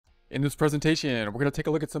In this presentation, we're going to take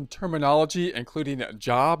a look at some terminology, including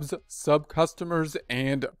jobs, sub-customers,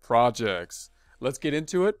 and projects. Let's get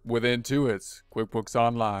into it with Intuit's QuickBooks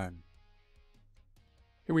Online.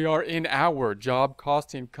 Here we are in our job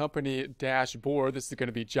costing company dashboard. This is going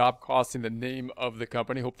to be job costing, the name of the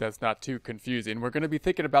company. Hope that's not too confusing. We're going to be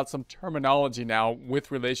thinking about some terminology now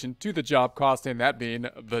with relation to the job costing, that being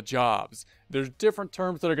the jobs. There's different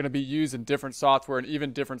terms that are going to be used in different software and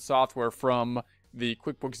even different software from the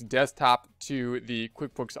QuickBooks Desktop to the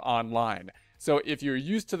QuickBooks Online. So if you're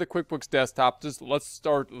used to the QuickBooks Desktop, just let's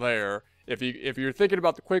start there. If you're thinking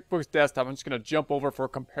about the QuickBooks Desktop, I'm just going to jump over for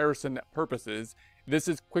comparison purposes. This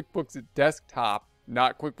is QuickBooks Desktop,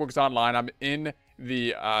 not QuickBooks Online. I'm in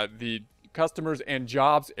the customers and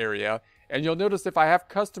jobs area, and you'll notice if I have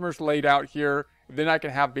customers laid out here, then I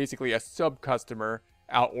can have basically a sub-customer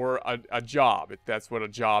out or a job. That's what a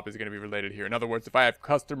job is going to be related here. In other words, if I have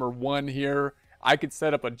customer 1 here, I could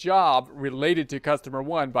set up a job related to customer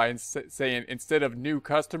 1 by saying instead of new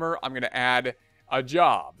customer, I'm going to add a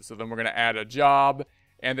job. So then we're going to add a job,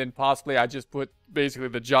 and then possibly I just put basically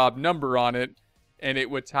the job number on it, and it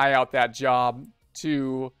would tie out that job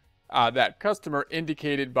to that customer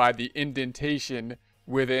indicated by the indentation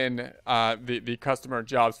within the customer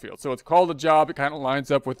jobs field. So it's called a job. It kind of lines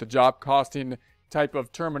up with the job costing type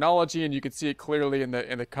of terminology, and you can see it clearly in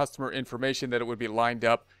the customer information that it would be lined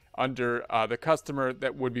up under the customer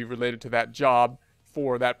that would be related to that job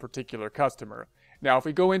for that particular customer. Now, if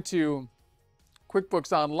we go into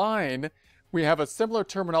QuickBooks Online, we have a similar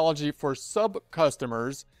terminology for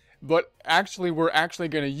sub-customers, but actually we're actually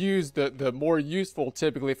going to use the more useful,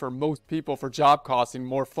 typically for most people for job costing,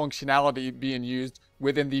 more functionality being used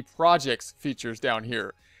within the projects features down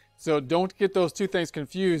here. So don't get those two things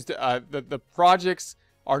confused. The projects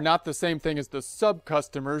are not the same thing as the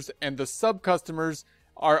sub-customers, and the sub-customers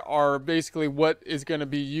are basically what is going to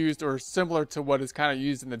be used or similar to what is kind of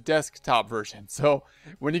used in the desktop version. So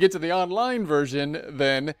when you get to the online version,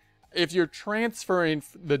 then if you're transferring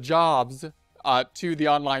the jobs to the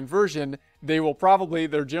online version,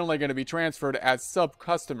 they're generally going to be transferred as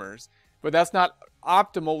sub-customers. But that's not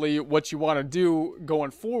optimally what you want to do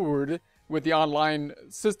going forward with the online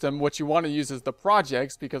system. What you want to use is the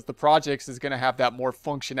projects, because the projects is going to have that more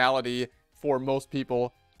functionality for most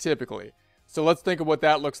people typically. So let's think of what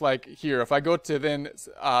that looks like here. If I go to then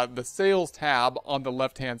the sales tab on the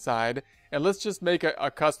left hand side, and let's just make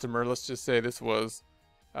a customer. Let's just say this was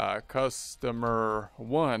customer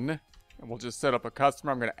 1, and we'll just set up a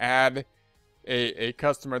customer. I'm going to add a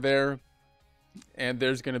customer there, and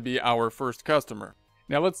there's going to be our first customer.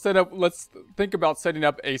 Now let's think about setting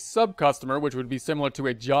up a sub-customer, which would be similar to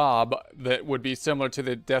a job that would be similar to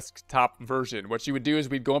the desktop version. What you would do is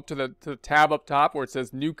we'd go up to the tab up top where it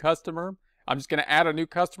says new customer. I'm just going to add a new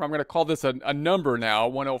customer. I'm going to call this a number now,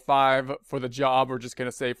 105 for the job. We're just going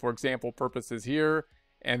to say for example purposes here.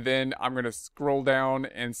 And then I'm going to scroll down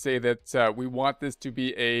and say that we want this to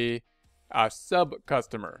be a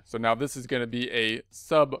sub-customer. So now this is going to be a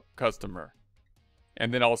sub-customer.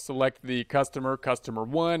 And then I'll select the customer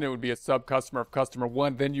 1. It would be a sub-customer of customer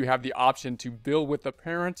 1. Then you have the option to bill with the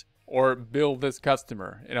parent or bill this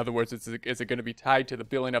customer. In other words, is it going to be tied to the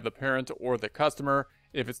billing of the parent or the customer?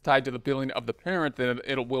 If it's tied to the billing of the parent, then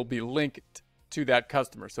it will be linked to that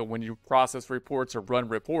customer. So when you process reports or run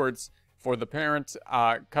reports for the parent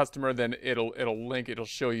customer, then it'll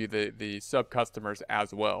show you the sub-customers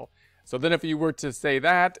as well. So then if you were to say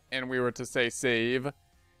that and we were to say save,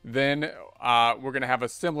 then we're going to have a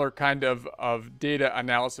similar kind of data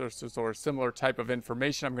analysis or similar type of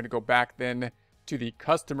information. I'm going to go back then to the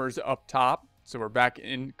customers up top. So we're back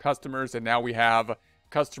in customers, and now we have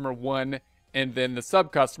customer 1 and then the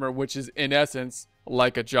sub-customer, which is in essence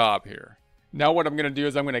like a job here. Now what I'm going to do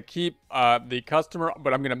is I'm going to keep the customer,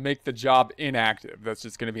 but I'm going to make the job inactive. That's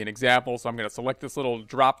just going to be an example. So I'm going to select this little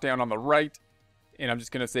drop down on the right, and I'm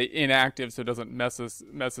just going to say inactive so it doesn't mess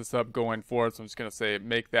us up going forward. So I'm just going to say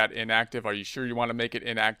make that inactive. Are you sure you want to make it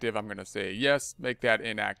inactive? I'm going to say yes, make that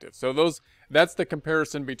inactive. So that's the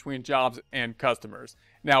comparison between jobs and customers.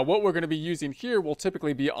 Now what we're going to be using here will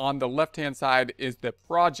typically be on the left hand side is the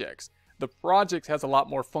projects. The projects has a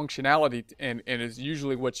lot more functionality and is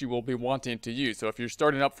usually what you will be wanting to use. So if you're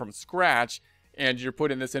starting up from scratch and you're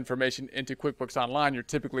putting this information into QuickBooks Online, you're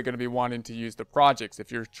typically going to be wanting to use the projects.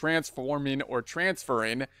 If you're transforming or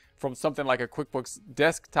transferring from something like a QuickBooks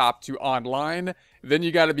Desktop to online, then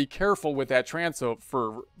you got to be careful with that transfer,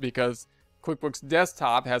 because QuickBooks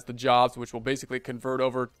Desktop has the jobs, which will basically convert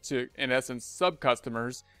over to, in essence,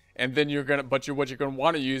 sub-customers, and then what you're going to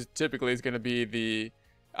want to use typically is going to be the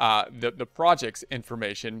projects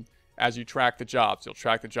information as you track the jobs. You'll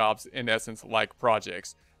track the jobs in essence like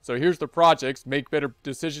projects. So here's the projects. Make better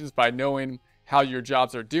decisions by knowing how your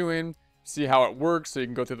jobs are doing. See how it works. So you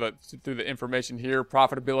can go through the information here.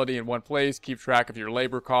 Profitability in one place. Keep track of your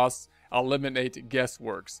labor costs. Eliminate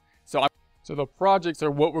guessworks. So the projects are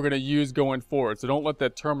what we're going to use going forward. So don't let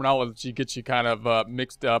that terminology get you kind of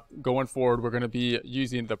mixed up. Going forward, we're going to be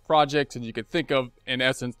using the projects, and you can think of, in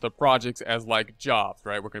essence, the projects as like jobs,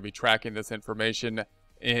 right? We're going to be tracking this information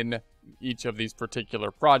in each of these particular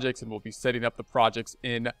projects, and we'll be setting up the projects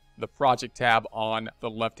in the project tab on the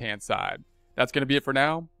left-hand side. That's going to be it for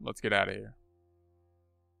now. Let's get out of here.